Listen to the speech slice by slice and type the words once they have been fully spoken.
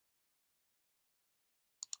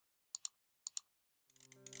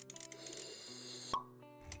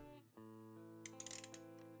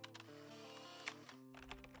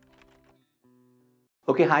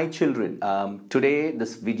Okay, hi children. Today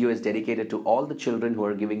this video is dedicated to all the children who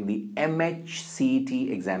are giving the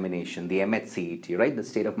MHT-CET examination, the MHT-CET, right? The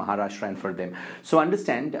state of Maharashtra and for them. So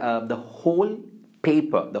understand the whole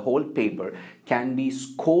paper can be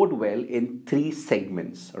scored well in 3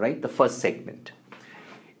 segments, right? The first segment.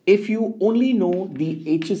 If you only know the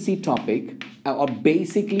HSC topic, or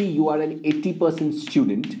basically you are an 80%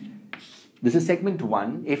 student, this is segment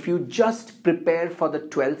 1. If you just prepare for the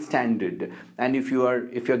 12th standard and if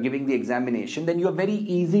you're giving the examination, then you're very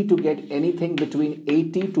easy to get anything between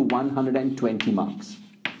 80 to 120 marks.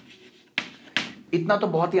 इतना तो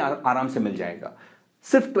बहुत ही आराम से मिल जाएगा.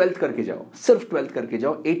 सिर्फ 12th करके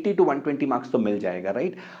जाओ 80 to 120 marks तो मिल जाएगा,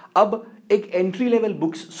 राइट? अब एक एंट्री लेवल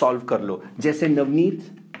बुक्स सॉल्व कर लो, जैसे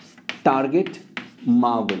Navneet, target,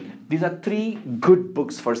 Marvel. These are 3 good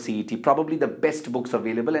books for CET, probably the best books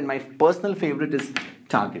available, and my personal favorite is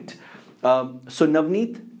Target. So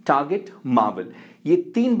Navneet, Target, Marvel. ये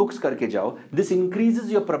 3 books करके जाओ. This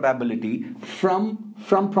increases your probability from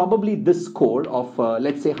probably this score of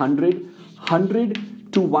let's say 100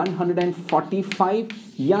 to 145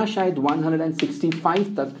 या शायद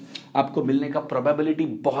 165 तक आपको मिलने का probability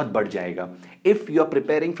बहुत बढ़ जाएगा if you are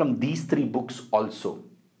preparing from these 3 books also.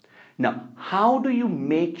 Now, how do you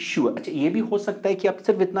make sure? अच्छा, ये भी हो सकता है कि आप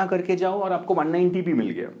सिर्फ इतना करके जाओ और आपको 190 भी मिल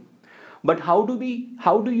गया. But how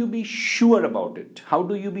do you be sure about it? How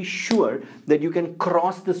do you be sure that you can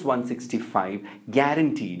cross this 165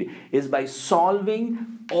 guaranteed? Is by solving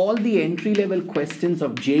all the entry level questions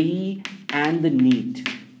of JEE and the NEET.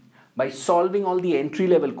 By solving all the entry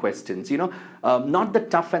level questions, not the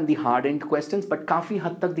tough and the hard end questions, but काफी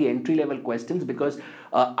हद तक the entry level questions, because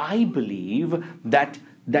I believe that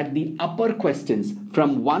the upper questions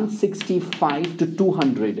from 165 to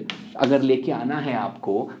 200 अगर लेके आना है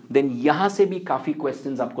आपको, then यहाँ से भी काफी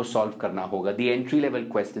questions आपको solve करना होगा. The entry level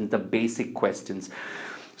questions, the basic questions.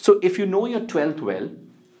 So if you know your 12th well,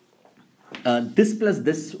 this plus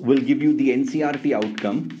this will give you the NCERT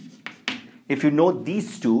outcome. If you know these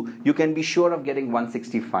 2, you can be sure of getting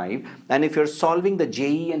 165. And if you're solving the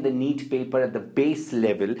JEE and the NEET paper at the base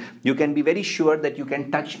level, you can be very sure that you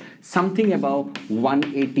can touch something above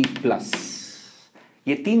 180 plus.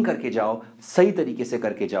 ये 3 करके जाओ, सही तरीके से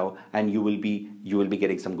करके जाओ, and you will be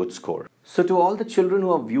getting some good score. So to all the children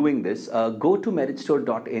who are viewing this, go to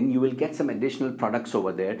meritstore.in. You will get some additional products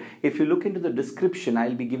over there. If you look into the description,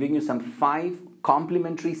 I'll be giving you some 5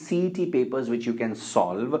 complimentary CET papers which you can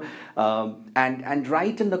solve, and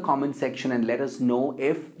write in the comment section and let us know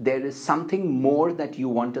if there is something more that you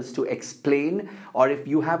want us to explain, or if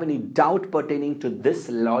you have any doubt pertaining to this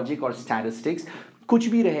logic or statistics. कुछ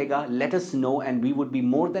भी रहेगा, let us know, and we would be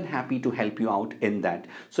more than happy to help you out in that.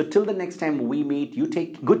 So till the next time we meet, you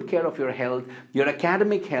take good care of your health, your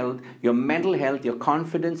academic health, your mental health, your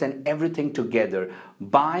confidence, and everything together.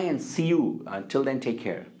 Bye and see you. Till then, take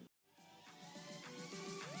care.